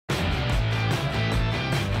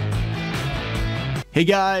Hey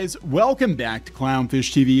guys, welcome back to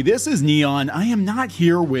Clownfish TV. This is Kneon. I am not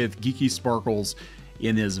here with Geeky Sparkles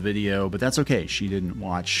in this video, but that's okay. She didn't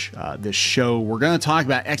watch this show. We're going to talk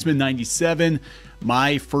about X-Men 97,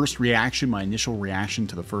 my first reaction, my initial reaction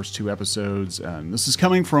to the first two episodes. This is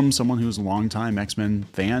coming from someone who's a longtime X-Men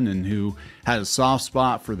fan and who had a soft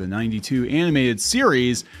spot for the 92 animated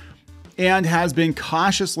series and has been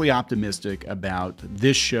cautiously optimistic about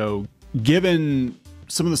this show, given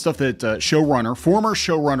some of the stuff that former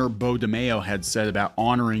showrunner Beau DeMayo had said about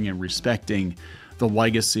honoring and respecting the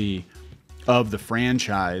legacy of the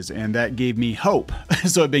franchise, and that gave me hope.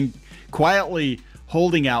 So I've been quietly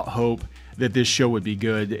holding out hope that this show would be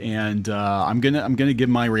good, and I'm gonna give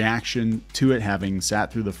my reaction to it, having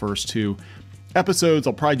sat through the first two episodes.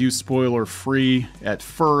 I'll probably do spoiler free at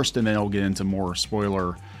first, and then I'll get into more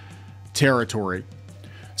spoiler territory.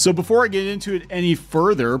 So before I get into it any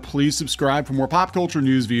further, please subscribe for more pop culture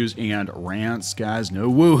news, views, and rants. Guys, no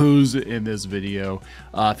woohoos in this video.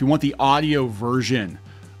 If you want the audio version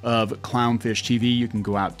of Clownfish TV, you can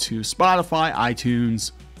go out to Spotify,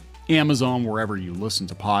 iTunes, Amazon, wherever you listen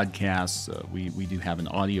to podcasts. We do have an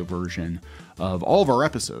audio version of all of our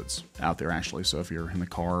episodes out there, actually. So if you're in the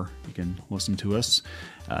car, you can listen to us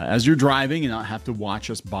as you're driving and not have to watch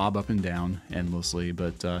us bob up and down endlessly.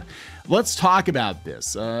 But let's talk about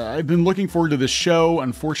this. I've been looking forward to this show.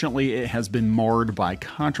 Unfortunately, it has been marred by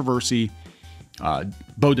controversy. Beau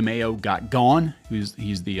DeMayo got gone. He's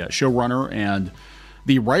the showrunner and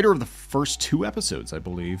the writer of the first two episodes, I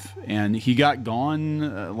believe. And he got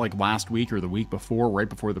gone like last week or the week before, right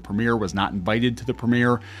before the premiere, was not invited to the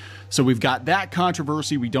premiere. So we've got that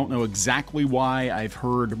controversy. We don't know exactly why. I've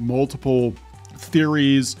heard multiple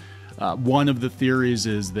theories. One of the theories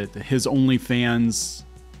is that his OnlyFans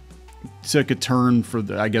took a turn for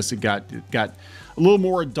I guess it got a little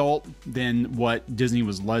more adult than what Disney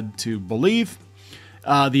was led to believe.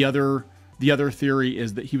 The other theory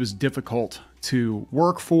is that he was difficult to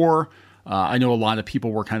work for. I know a lot of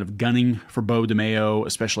people were kind of gunning for Beau DeMayo,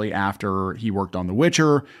 especially after he worked on The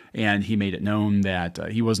Witcher, and he made it known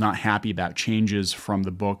that he was not happy about changes from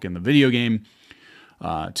the book and the video game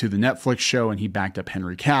to the Netflix show, and he backed up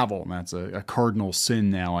Henry Cavill, and that's a cardinal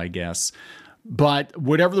sin now, I guess. But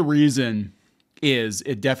whatever the reason is,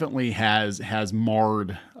 it definitely has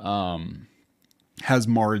marred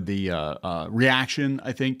the reaction,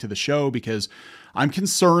 I think, to the show, because I'm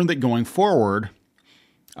concerned that going forward,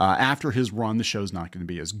 after his run, the show's not going to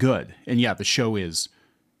be as good. And yeah, the show is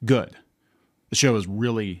good. The show is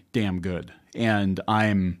really damn good. And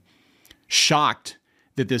I'm shocked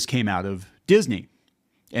that this came out of Disney.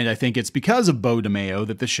 And I think it's because of Beau DeMayo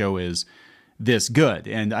that the show is this good.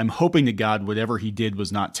 And I'm hoping to God whatever he did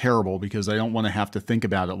was not terrible, because I don't want to have to think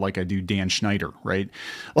about it like I do Dan Schneider, right?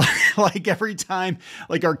 Like every time,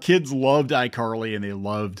 like our kids loved iCarly and they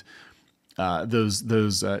loved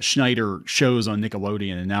those Schneider shows on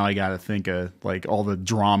Nickelodeon, and now I got to think of like all the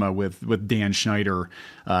drama with Dan Schneider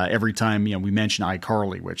every time we mention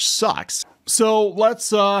iCarly, which sucks. So let's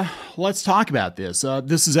talk about this.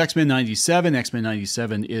 This is X-Men 97. X-Men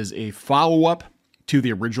 97 is a follow-up to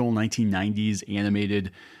the original 1990s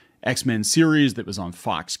animated X-Men series that was on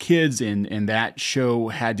Fox Kids, and that show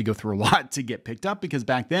had to go through a lot to get picked up, because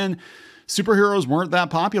back then superheroes weren't that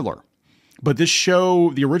popular. But this show,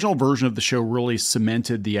 the original version of the show, really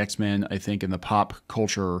cemented the X-Men, I think, in the pop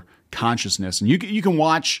culture consciousness. And you can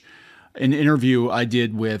watch an interview I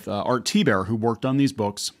did with Art Thiebaert, who worked on these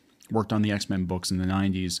books, worked on the X-Men books in the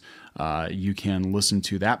 90s. You can listen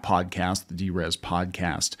to that podcast, the D-Res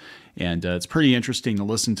podcast. And it's pretty interesting to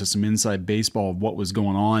listen to some inside baseball of what was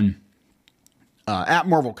going on at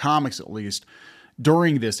Marvel Comics, at least,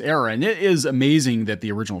 during this era. And it is amazing that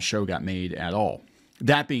the original show got made at all.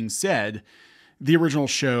 That being said, the original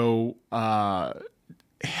show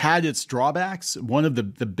had its drawbacks. One of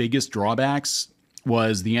the biggest drawbacks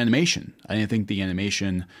was the animation. I didn't think the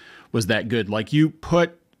animation was that good. Like, you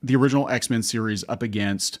put the original X-Men series up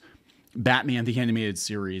against Batman, the animated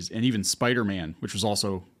series, and even Spider-Man, which was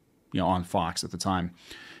also on Fox at the time.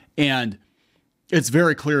 And it's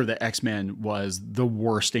very clear that X-Men was the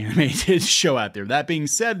worst animated show out there. That being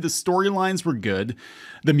said, the storylines were good.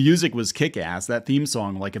 The music was kick-ass. That theme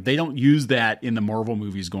song, like, if they don't use that in the Marvel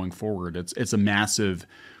movies going forward, it's a massive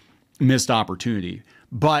missed opportunity.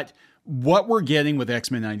 But what we're getting with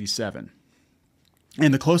X-Men 97,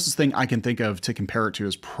 and the closest thing I can think of to compare it to,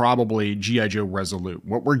 is probably G.I. Joe Resolute.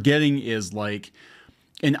 What we're getting is like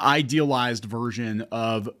an idealized version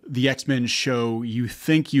of the X-Men show you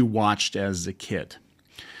think you watched as a kid.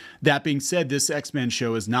 That being said, this X-Men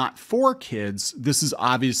show is not for kids. This is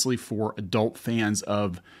obviously for adult fans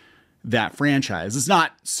of that franchise. It's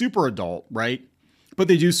not super adult, right? but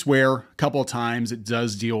they do swear a couple of times. It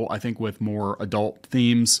does deal, I think, with more adult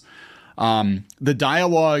themes. The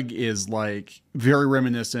dialogue is like very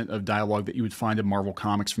reminiscent of dialogue that you would find in Marvel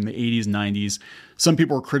Comics from the 80s, 90s. Some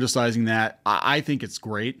people are criticizing that. I think it's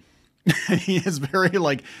great. He is very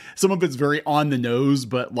like, some of it's very on the nose,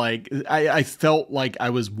 but like I felt like I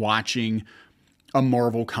was watching a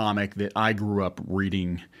Marvel comic that I grew up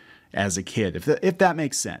reading as a kid, if that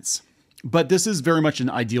makes sense. But this is very much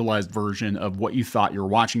an idealized version of what you thought you were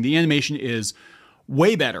watching. The animation is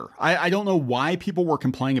way better. I don't know why people were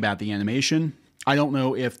complaining about the animation. I don't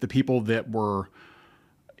know if the people that were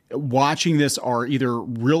watching this are either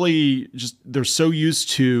really just, they're so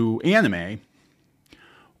used to anime,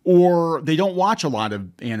 or they don't watch a lot of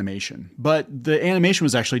animation. But the animation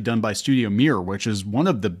was actually done by Studio Mir, which is one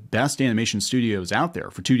of the best animation studios out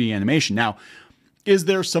there for 2D animation. Now, is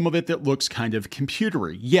there some of it that looks kind of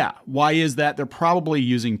computery? Yeah. Why is that? They're probably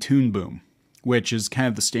using Toon Boom, which is kind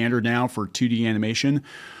of the standard now for 2D animation.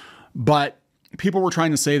 But people were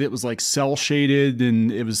trying to say that it was like cell shaded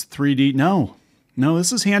and it was 3D. No,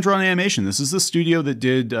 this is hand-drawn animation. This is the studio that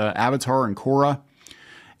did Avatar and Korra.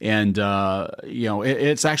 And,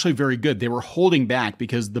 it's actually very good. They were holding back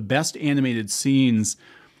because the best animated scenes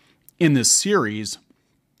in this series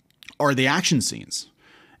are the action scenes.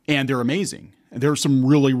 And they're amazing. There are some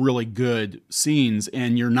really, really good scenes,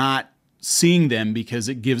 and you're not seeing them because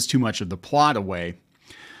it gives too much of the plot away.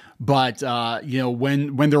 But,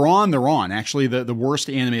 when they're on, they're on. Actually, the worst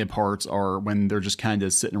animated parts are when they're just kind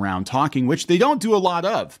of sitting around talking, which they don't do a lot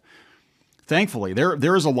of. Thankfully,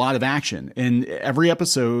 there is a lot of action in every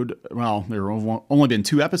episode. Well, there have only been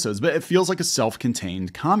 2 episodes, but it feels like a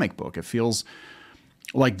self-contained comic book. It feels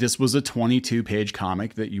like this was a 22-page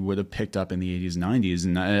comic that you would have picked up in the 80s and 90s,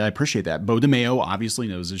 and I appreciate that. Bo DeMeo obviously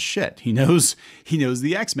knows his shit. He knows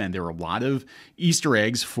the X-Men. There are a lot of Easter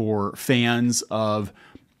eggs for fans of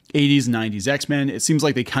 80s and 90s X-Men. It seems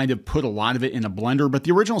like they kind of put a lot of it in a blender, but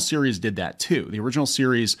the original series did that too. The original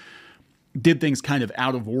series did things kind of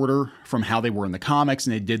out of order from how they were in the comics,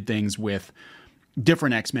 and they did things with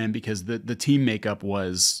different X-Men because the team makeup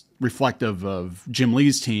was reflective of Jim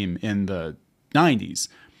Lee's team in the 90s.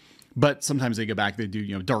 But sometimes they go back, they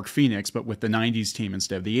do, Dark Phoenix, but with the 90s team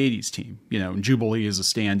instead of the 80s team. And Jubilee is a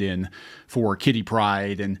stand-in for Kitty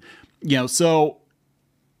Pryde. And, so,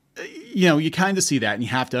 you kind of see that, and you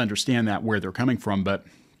have to understand that where they're coming from. But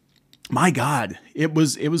my God, it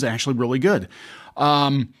was actually really good.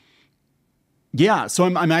 Yeah, so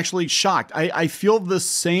I'm actually shocked. I feel the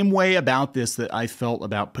same way about this that I felt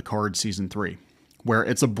about Picard Season 3, where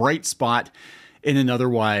it's a bright spot in an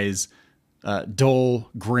otherwise dull,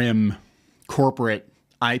 grim, corporate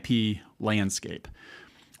IP landscape,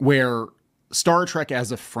 where Star Trek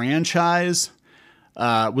as a franchise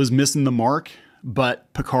was missing the mark,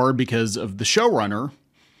 but Picard, because of the showrunner,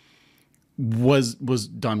 was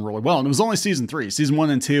done really well. And it was only Season 3. Season 1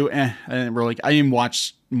 and 2, I didn't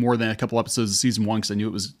watch more than a couple episodes of Season 1 because I knew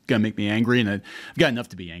it was going to make me angry, and I've got enough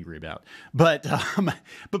to be angry about. But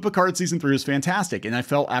Picard Season 3 was fantastic, and I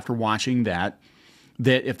felt after watching that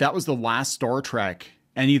if that was the last Star Trek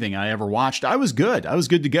anything I ever watched, I was good. I was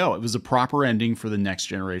good to go. It was a proper ending for the Next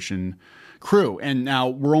Generation crew. And now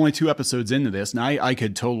we're only 2 episodes into this, and I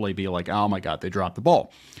could totally be like, oh my God, they dropped the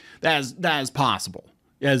ball. That is possible.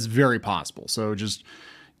 That is very possible. So just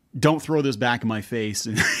don't throw this back in my face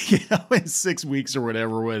and, in 6 weeks or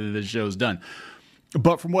whatever, whether the show's done.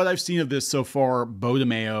 But from what I've seen of this so far, Bo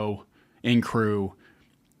DeMeo and crew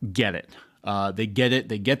get it. They get it.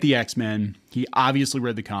 They get the X-Men. He obviously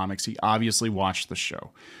read the comics. He obviously watched the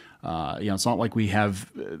show. It's not like we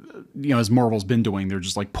have, as Marvel's been doing, they're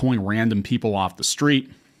just like pulling random people off the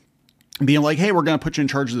street, being like, hey, we're going to put you in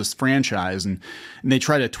charge of this franchise. And they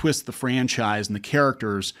try to twist the franchise and the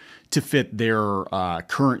characters to fit their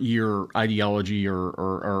current year ideology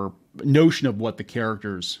or notion of what the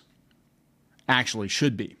characters actually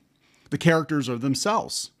should be. The characters are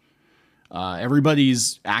themselves.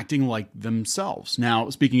 Everybody's acting like themselves. Now,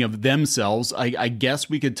 speaking of themselves, I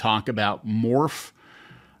guess we could talk about Morph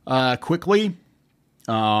quickly.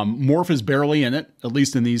 Morph is barely in it, at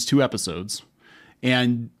least in these 2 episodes.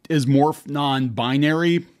 And is Morph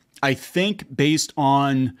non-binary? I think based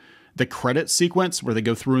on the credit sequence where they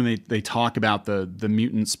go through and they talk about the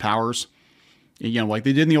mutants' powers, like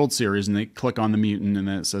they did in the old series, and they click on the mutant and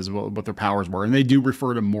then it says what their powers were. And they do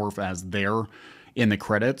refer to Morph as their in the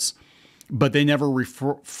credits, but they never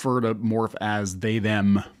refer to Morph as they,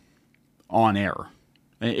 them on air.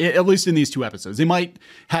 At least in these 2 episodes. They might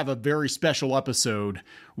have a very special episode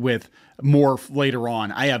with Morph later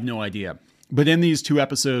on. I have no idea. But in these 2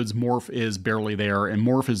 episodes, Morph is barely there, and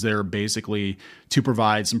Morph is there basically to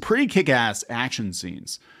provide some pretty kick-ass action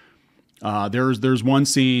scenes. There's one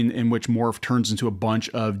scene in which Morph turns into a bunch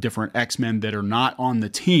of different X-Men that are not on the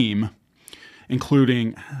team,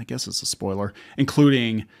 including, I guess it's a spoiler,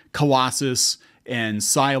 including Colossus and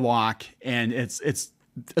Psylocke, and it's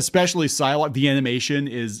especially Psylocke. The animation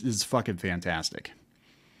is fucking fantastic.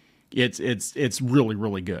 It's really,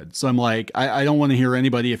 really good. So I'm like, I don't want to hear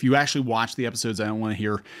anybody. If you actually watch the episodes, I don't want to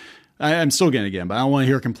hear, I'm still going to get them, but I don't want to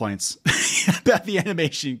hear complaints about the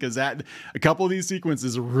animation, because a couple of these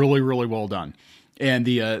sequences are really, really well done. And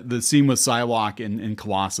the scene with Psylocke and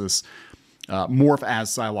Colossus, Morph as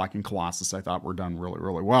Psylocke and Colossus, I thought were done really,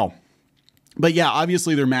 really well. But yeah,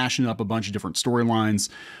 obviously they're mashing up a bunch of different storylines.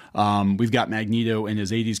 We've got Magneto in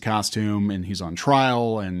his 80s costume, and he's on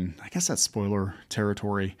trial, and I guess that's spoiler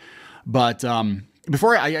territory. But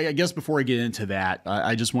before I get into that,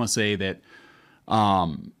 I just want to say that,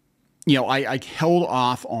 I held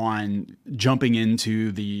off on jumping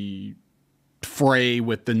into the fray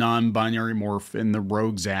with the non-binary Morph and the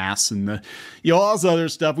Rogue's ass and the, all this other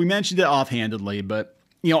stuff. We mentioned it offhandedly, but,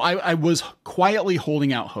 I was quietly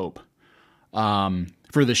holding out hope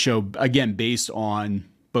for the show, again, based on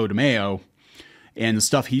Bo DeMeo and the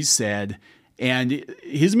stuff he said. And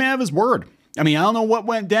he's a man of his word. I mean, I don't know what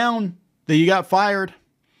went down that he got fired,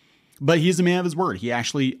 but he's a man of his word. He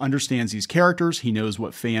actually understands these characters. He knows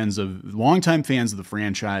what longtime fans of the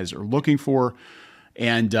franchise are looking for.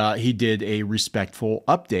 And he did a respectful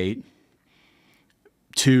update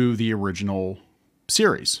to the original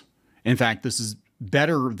series. In fact, this is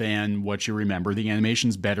better than what you remember. The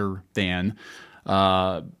animation's better than,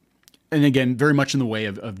 and again, very much in the way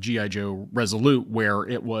of G.I. Joe Resolute, where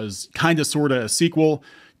it was kind of sort of a sequel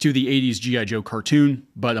to the 80s G.I. Joe cartoon,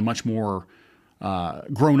 but a much more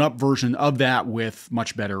grown-up version of that with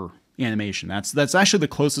much better animation. That's actually the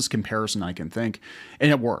closest comparison I can think, and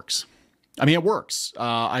it works. I mean, it works.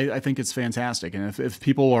 I think it's fantastic. And if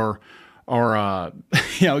people are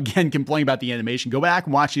again, complaining about the animation, go back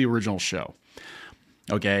and watch the original show.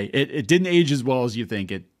 Okay. It didn't age as well as you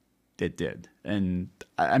think it did. And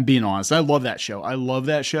I'm being honest. I love that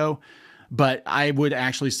show. But I would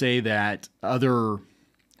actually say that other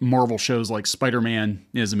Marvel shows like Spider-Man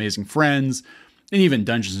and His Amazing Friends, and even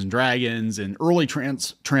Dungeons and Dragons and early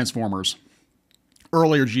Transformers,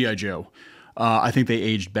 earlier G.I. Joe, I think they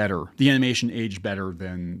aged better. The animation aged better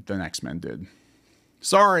than X-Men did.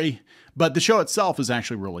 Sorry, but the show itself is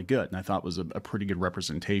actually really good, and I thought it was a pretty good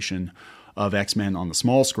representation of X-Men on the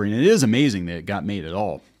small screen. It is amazing that it got made at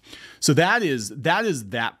all. So that is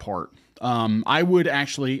that part. I would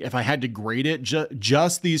actually, if I had to grade it,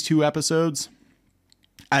 just these 2 episodes,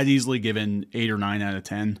 I'd easily give an 8 or 9 out of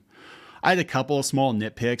 10. I had a couple of small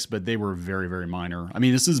nitpicks, but they were very, very minor. I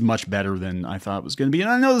mean, this is much better than I thought it was going to be.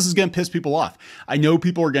 And I know this is going to piss people off. I know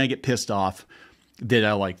people are going to get pissed off that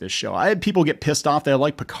I like this show. I had people get pissed off that I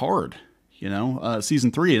like Picard,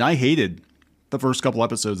 season 3. And I hated the first couple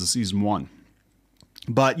episodes of season 1.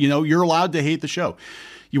 But, you're allowed to hate the show.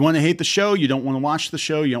 You want to hate the show. You don't want to watch the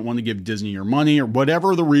show. You don't want to give Disney your money, or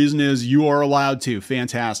whatever the reason is, you are allowed to.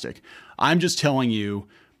 Fantastic. I'm just telling you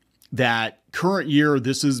that current year,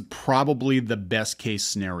 this is probably the best case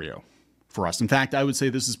scenario for us. In fact, I would say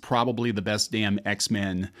this is probably the best damn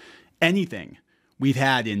X-Men anything we've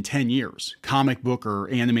had in 10 years, comic book or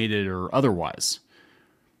animated or otherwise.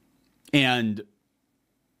 And,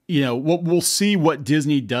 we'll see what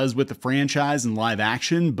Disney does with the franchise in live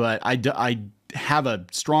action, but I have a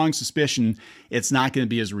strong suspicion it's not going to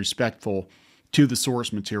be as respectful to the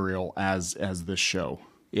source material as this show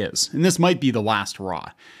is. And this might be the last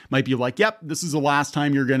hurrah. Might be like, yep, this is the last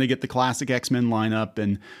time you're going to get the classic X-Men lineup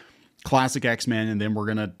and classic X-Men, and then we're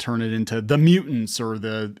going to turn it into the mutants or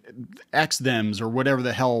the X-Thems or whatever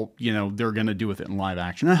the hell, they're going to do with it in live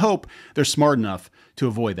action. I hope they're smart enough to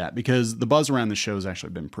avoid that, because the buzz around the show has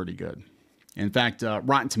actually been pretty good. In fact,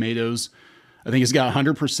 Rotten Tomatoes, I think it's got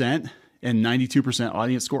 100% and 92%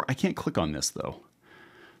 audience score. I can't click on this though,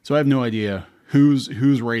 so I have no idea who's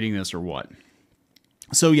rating this or what.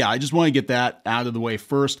 So yeah, I just want to get that out of the way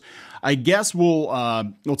first. I guess we'll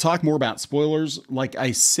talk more about spoilers. Like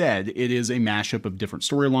I said, it is a mashup of different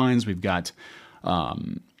storylines. We've got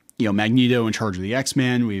Magneto in charge of the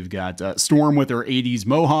X-Men. We've got Storm with her 80s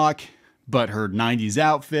mohawk, but her 90s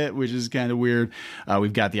outfit, which is kind of weird.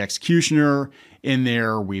 We've got the Executioner in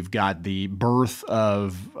there. We've got the birth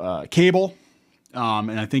of Cable.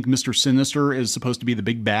 And I think Mr. Sinister is supposed to be the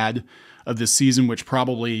big bad of this season, which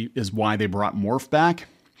probably is why they brought Morph back.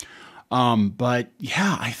 But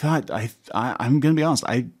yeah, I thought I'm going to be honest.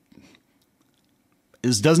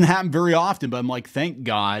 This doesn't happen very often, but I'm like, thank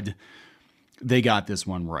God they got this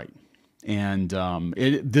one right. And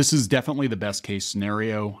this is definitely the best case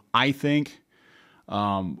scenario, I think.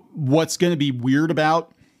 What's going to be weird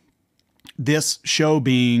about this show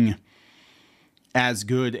being as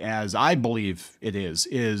good as I believe it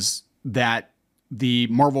is that the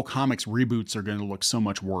Marvel Comics reboots are going to look so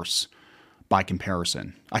much worse by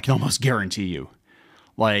comparison. I can almost guarantee you.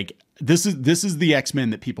 Like, this is the X-Men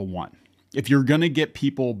that people want. If you're going to get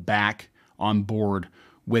people back on board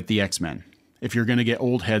with the X-Men, if you're going to get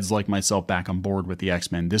old heads like myself back on board with the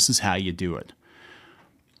X-Men, this is how you do it.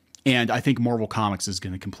 And I think Marvel Comics is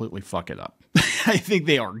going to completely fuck it up. I think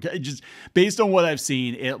they are. Just based on what I've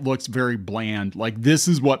seen, it looks very bland. Like, this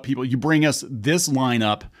is what people, you bring us this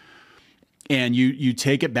lineup and you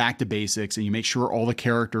take it back to basics and you make sure all the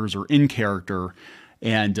characters are in character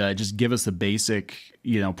and just give us the basic,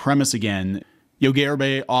 premise again. You'll get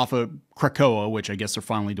everybody off of Krakoa, which I guess they're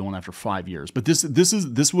finally doing after 5 years. But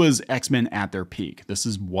this was X-Men at their peak. This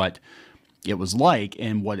is what it was like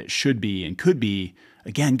and what it should be and could be.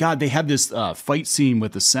 Again, God, they have this fight scene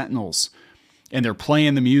with the Sentinels, and they're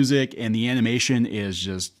playing the music, and the animation is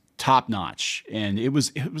just top notch, and it was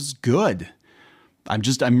good.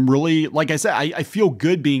 I'm really, like I said, I feel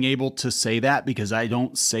good being able to say that because I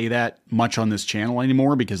don't say that much on this channel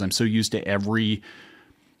anymore because I'm so used to every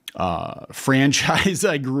franchise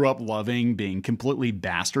I grew up loving being completely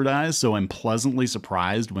bastardized. So I'm pleasantly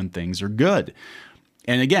surprised when things are good.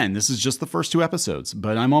 And again, this is just the first 2 episodes,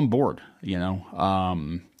 but I'm on board,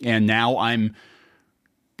 and now I'm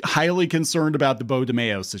highly concerned about the Bo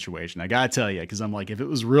DeMeo situation. I gotta tell you, because I'm like, if it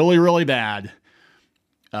was really, really bad,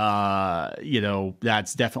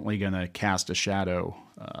 that's definitely gonna cast a shadow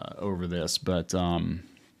over this. But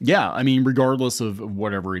yeah, I mean, regardless of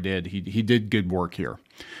whatever he did, he did good work here.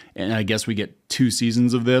 And I guess we get 2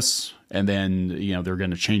 seasons of this, and then they're going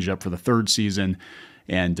to change it up for the 3rd season.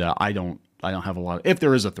 And I don't have a lot. If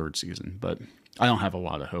there is a 3rd season, but I don't have a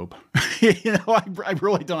lot of hope. I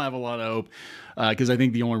really don't have a lot of hope because I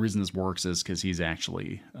think the only reason this works is because he's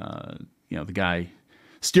actually, the guy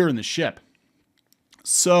steering the ship.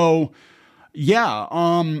 So,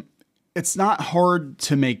 yeah, it's not hard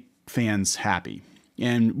to make fans happy.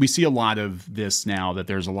 And we see a lot of this now, that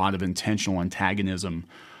there's a lot of intentional antagonism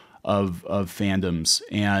of fandoms.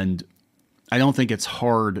 And I don't think it's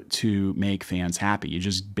hard to make fans happy. You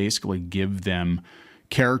just basically give them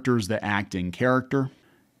characters that act in character.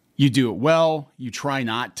 You do it well. You try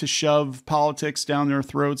not to shove politics down their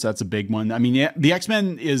throats. That's a big one. I mean, the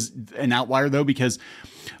X-Men is an outlier though, because,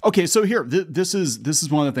 okay, so here, this is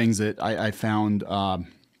one of the things that I found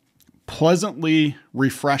pleasantly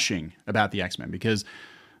refreshing about the X-Men, because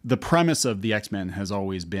the premise of the X-Men has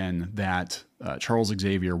always been that Charles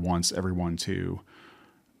Xavier wants everyone to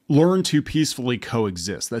learn to peacefully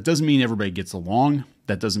coexist. That doesn't mean everybody gets along.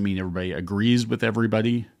 That doesn't mean everybody agrees with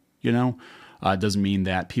everybody, It doesn't mean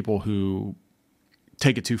that people who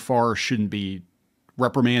take it too far shouldn't be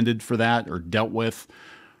reprimanded for that or dealt with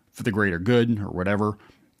for the greater good or whatever.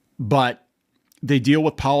 But they deal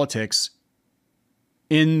with politics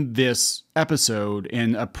in this episode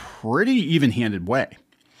in a pretty even-handed way.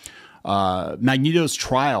 Magneto's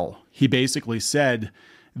trial, he basically said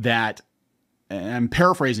that, and I'm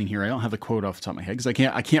paraphrasing here, I don't have the quote off the top of my head because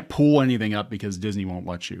I can't pull anything up because Disney won't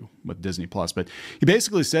let you with Disney Plus, but he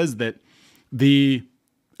basically says that the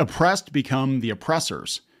oppressed become the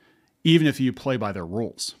oppressors even if you play by their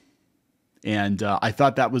rules. And I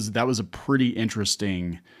thought that was a pretty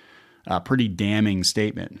interesting, pretty damning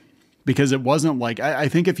statement, because it wasn't like, I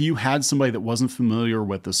think if you had somebody that wasn't familiar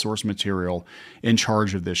with the source material in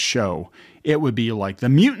charge of this show, it would be like, the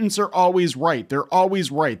mutants are always right. They're always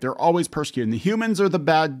right. They're always persecuted. And the humans are the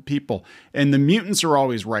bad people. And the mutants are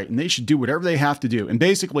always right. And they should do whatever they have to do. And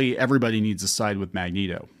basically everybody needs to side with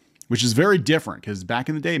Magneto, which is very different because back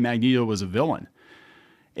in the day, Magneto was a villain.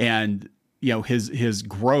 And, his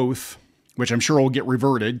growth, which I'm sure will get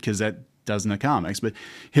reverted because that does in the comics, but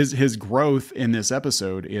his growth in this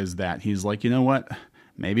episode is that he's like, you know what,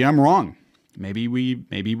 maybe I'm wrong. Maybe we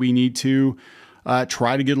need to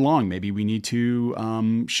try to get along. Maybe we need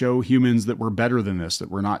to show humans that we're better than this, that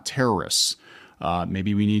we're not terrorists.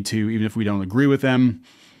 Maybe we need to, even if we don't agree with them,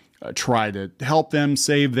 try to help them,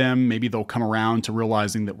 save them. Maybe they'll come around to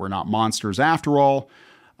realizing that we're not monsters after all.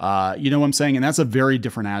 You know what I'm saying? And that's a very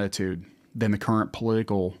different attitude than the current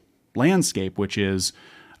political landscape, which is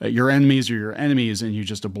your enemies are your enemies and you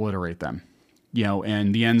just obliterate them,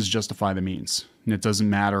 and the ends justify the means. And it doesn't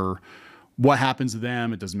matter what happens to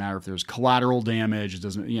them. It doesn't matter if there's collateral damage. It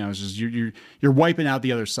doesn't, it's just, you're wiping out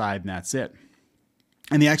the other side and that's it.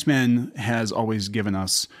 And the X-Men has always given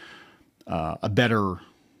us a better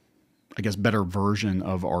I guess, better version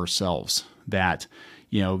of ourselves. That,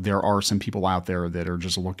 you know, there are some people out there that are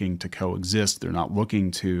just looking to coexist. They're not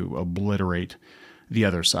looking to obliterate the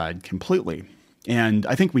other side completely. And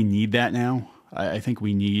I think we need that now. I think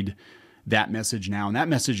we need that message now. And that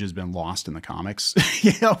message has been lost in the comics,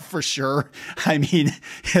 you know, for sure. I mean,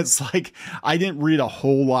 it's like, I didn't read a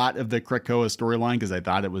whole lot of the Krakoa storyline because I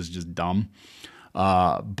thought it was just dumb.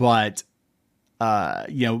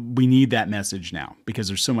 You know, we need that message now because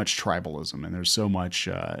there's so much tribalism and there's so much,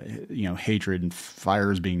 you know, hatred and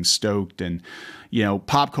fires being stoked, and, you know,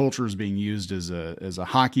 pop culture is being used as a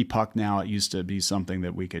hockey puck now. It used to be something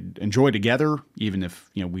that we could enjoy together, even if,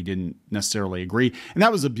 you know, we didn't necessarily agree. And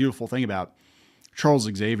that was a beautiful thing about Charles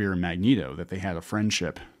Xavier and Magneto, that they had a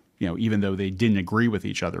friendship, you know, even though they didn't agree with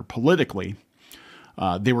each other politically,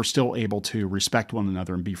 they were still able to respect one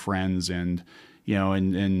another and be friends. And, you know,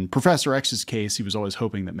 in Professor X's case, he was always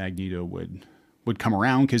hoping that Magneto would come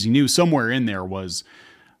around because he knew somewhere in there was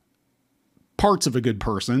parts of a good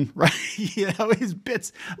person, right? You know, his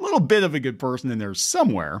bits, a little bit of a good person in there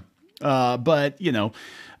somewhere. But, you know,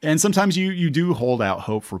 and sometimes you do hold out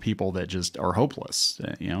hope for people that just are hopeless,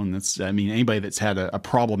 you know, and that's, I mean, anybody that's had a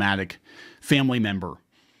problematic family member,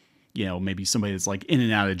 you know, maybe somebody that's like in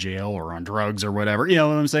and out of jail or on drugs or whatever, you know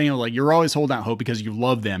what I'm saying? You know, like, you're always holding out hope because you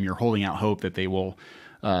love them. You're holding out hope that they will,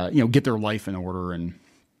 you know, get their life in order and,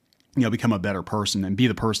 you know, become a better person and be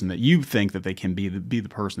the person that you think that they can be the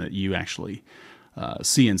person that you actually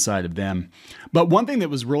see inside of them. But one thing that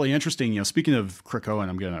was really interesting, you know, speaking of Krakoa, and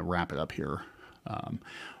I'm going to wrap it up here,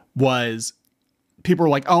 was people were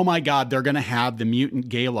like, oh my God, they're going to have the mutant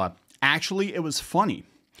gala. Actually, it was funny.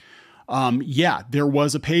 Yeah, there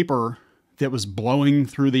was a paper that was blowing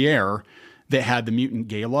through the air that had the mutant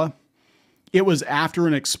gala. It was after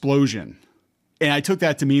an explosion. And I took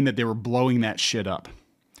that to mean that they were blowing that shit up,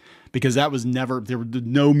 because that was never, there was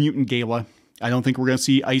no mutant gala. I don't think we're going to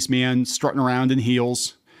see Iceman strutting around in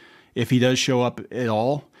heels if he does show up at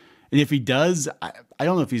all. And if he does, I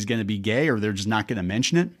don't know if he's going to be gay or they're just not going to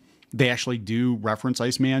mention it. They actually do reference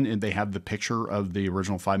Iceman, and they have the picture of the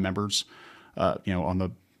original 5 members, you know, on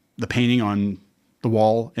the painting on the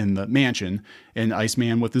wall in the mansion, and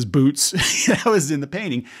Iceman with his boots that was in the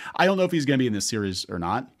painting. I don't know if he's going to be in this series or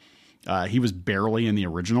not. He was barely in the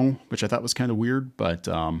original, which I thought was kind of weird, but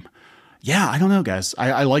yeah, I don't know, guys.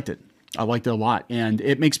 I liked it. I liked it a lot. And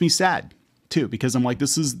it makes me sad too, because I'm like,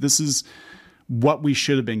 this is what we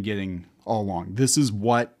should have been getting all along. This is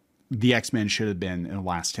what the X-Men should have been in the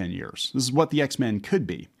last 10 years. This is what the X-Men could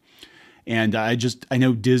be. And I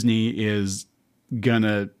know Disney is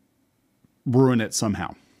gonna ruin it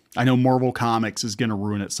somehow. I know Marvel Comics is going to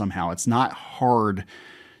ruin it somehow. It's not hard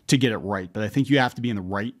to get it right, but I think you have to be in the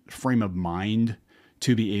right frame of mind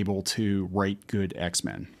to be able to write good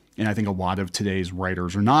X-Men. And I think a lot of today's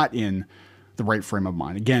writers are not in the right frame of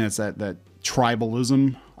mind. Again, it's that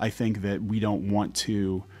tribalism. I think that we don't want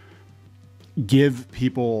to give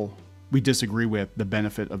people we disagree with the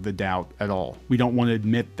benefit of the doubt at all. We don't want to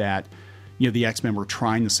admit that, you know, the X-Men were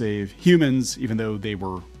trying to save humans, even though they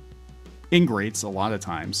were ingrates a lot of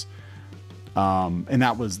times. And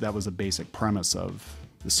that was a basic premise of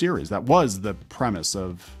the series. That was the premise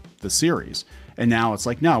of the series. And now it's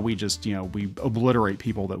like, no, we just, you know, we obliterate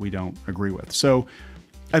people that we don't agree with. So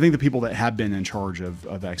I think the people that have been in charge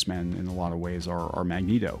of X-Men in a lot of ways are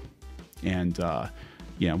Magneto. And,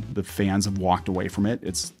 you know, the fans have walked away from it.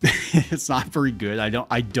 It's, it's not very good.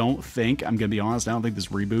 I don't think, I'm going to be honest, I don't think this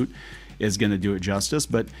reboot is going to do it justice.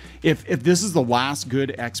 But if this is the last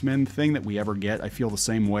good X-Men thing that we ever get, I feel the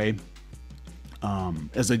same way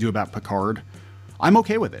as I do about Picard. I'm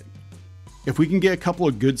okay with it. If we can get a couple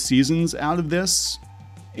of good seasons out of this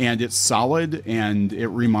and it's solid and it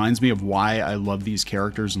reminds me of why I love these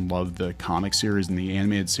characters and love the comic series and the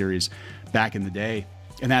animated series back in the day,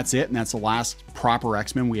 and that's it, and that's the last proper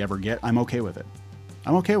X-Men we ever get, I'm okay with it.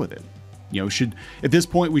 I'm okay with it. You know, at this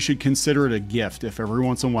point, we should consider it a gift if every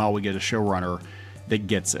once in a while we get a showrunner that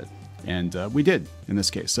gets it. And we did in this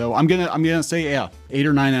case. So I'm gonna say, yeah, 8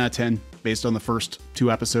 or 9 out of 10 based on the first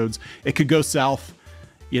 2 episodes. It could go south,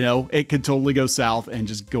 you know, it could totally go south and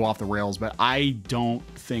just go off the rails, but I don't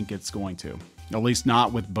think it's going to. At least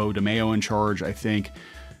not with Bo DeMeo in charge. I think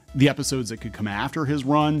the episodes that could come after his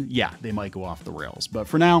run, yeah, they might go off the rails. But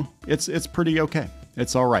for now, it's pretty okay.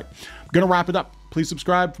 It's all right. I'm gonna wrap it up. Please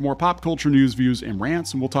subscribe for more pop culture news, views, and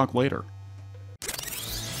rants, and we'll talk later.